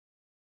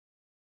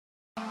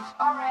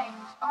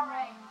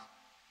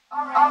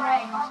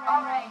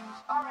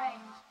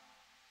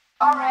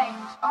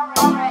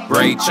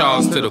Ray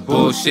Charles to the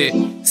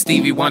bullshit,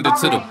 Stevie Wonder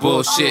to the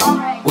bullshit,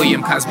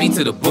 William Cosby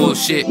to the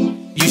bullshit.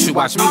 You should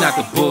watch me, not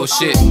the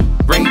bullshit.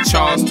 Ray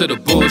Charles to the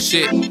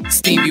bullshit,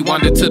 Stevie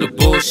Wonder to the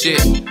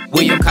bullshit,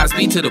 William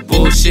Cosby to the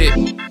bullshit.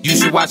 You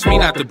should watch me,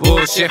 not the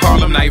bullshit.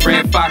 Harlem Night,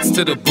 Red Fox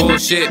to the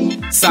bullshit,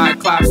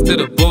 Cyclops to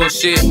the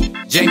bullshit,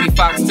 Jamie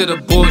Foxx to the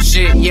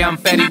bullshit. Yeah, I'm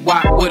Fetty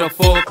Wap with a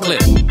full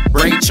clip.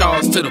 Ray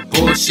Charles to the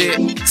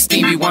bullshit,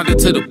 Stevie Wonder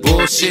to the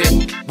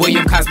bullshit,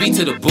 William Cosby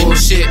to the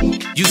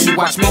bullshit. You should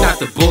watch me, not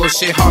the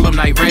bullshit. Harlem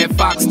Night, Red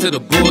Fox to the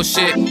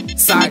bullshit,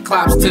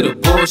 Cyclops to the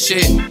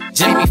bullshit,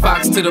 Jamie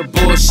Foxx to the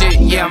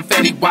bullshit. Yeah, I'm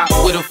Fetty Wap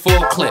with a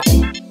full clip.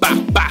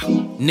 Bow, bow.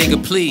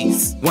 Nigga,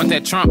 please. Want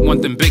that Trump,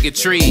 want them bigger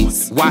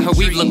trees. Why her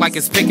weave look like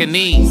it's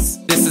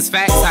Pekingese? This is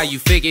facts, how you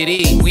figure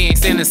these. We ain't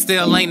standing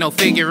still, ain't no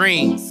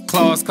figurines.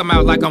 Claws come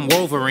out like I'm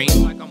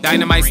Wolverine.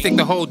 Dynamite stick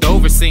the whole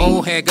Dover scene.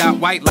 Old head got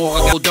white,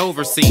 or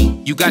Dover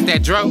scene. You got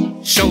that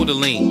dro? Shoulder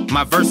lean.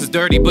 My verse is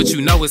dirty, but you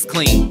know it's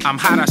clean. I'm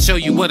hot, I show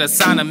you what a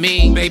sauna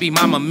mean. Baby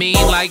mama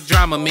mean like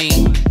drama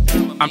mean.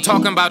 I'm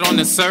talking about on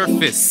the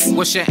surface.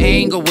 What's your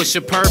angle? What's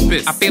your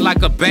purpose? I feel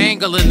like a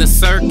bangle in the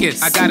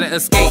circus. I gotta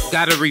escape,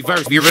 gotta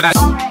reverse.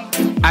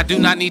 I do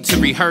not need to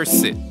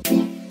rehearse it.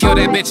 Kill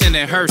that bitch and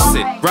then hearse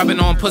it. Rubbing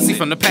on pussy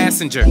from the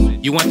passenger.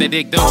 You want that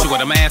dick, don't you?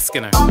 What I'm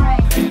asking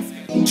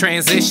her.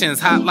 Transitions,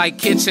 hot like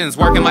kitchens,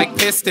 working like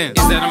pistons.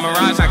 Is that a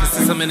mirage? I can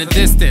see some in the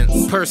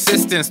distance.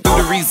 Persistence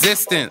through the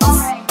resistance.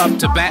 Up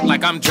to bat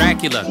like I'm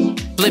Dracula.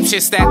 Flip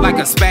shit stack like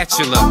a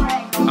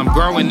spatula. I'm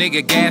growing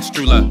nigga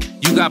gastrula.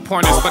 You got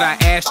pointers, but I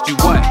asked you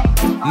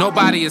what?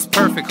 Nobody is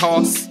perfect,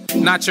 hoss.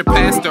 Not your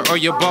pastor or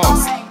your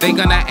boss. They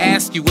gonna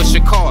ask you what's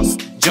your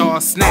cost. Jaw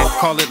snap,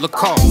 call it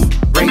Lacoste.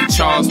 Ray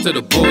Charles to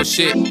the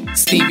bullshit,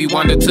 Stevie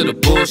Wonder to the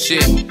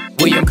bullshit,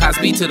 William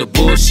Cosby to the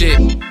bullshit.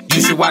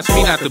 You should watch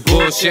me, not the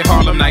bullshit.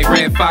 Harlem Night,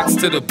 Red Fox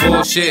to the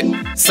bullshit,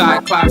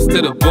 Cyclops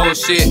to the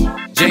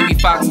bullshit, Jamie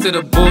Foxx to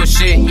the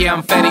bullshit. Yeah,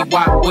 I'm Fetty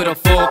Wap with a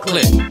full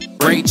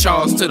clip. Ray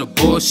Charles to the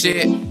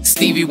bullshit,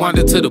 Stevie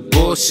Wonder to the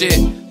bullshit,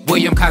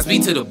 William Cosby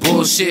to the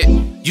bullshit.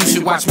 You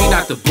should watch me,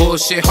 not the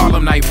bullshit.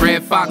 Harlem Night,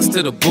 Red Fox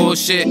to the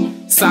bullshit,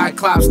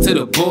 Cyclops to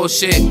the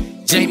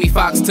bullshit, Jamie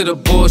Foxx to the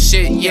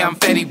bullshit. Yeah, I'm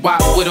Fetty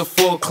Wap with a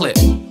full clip.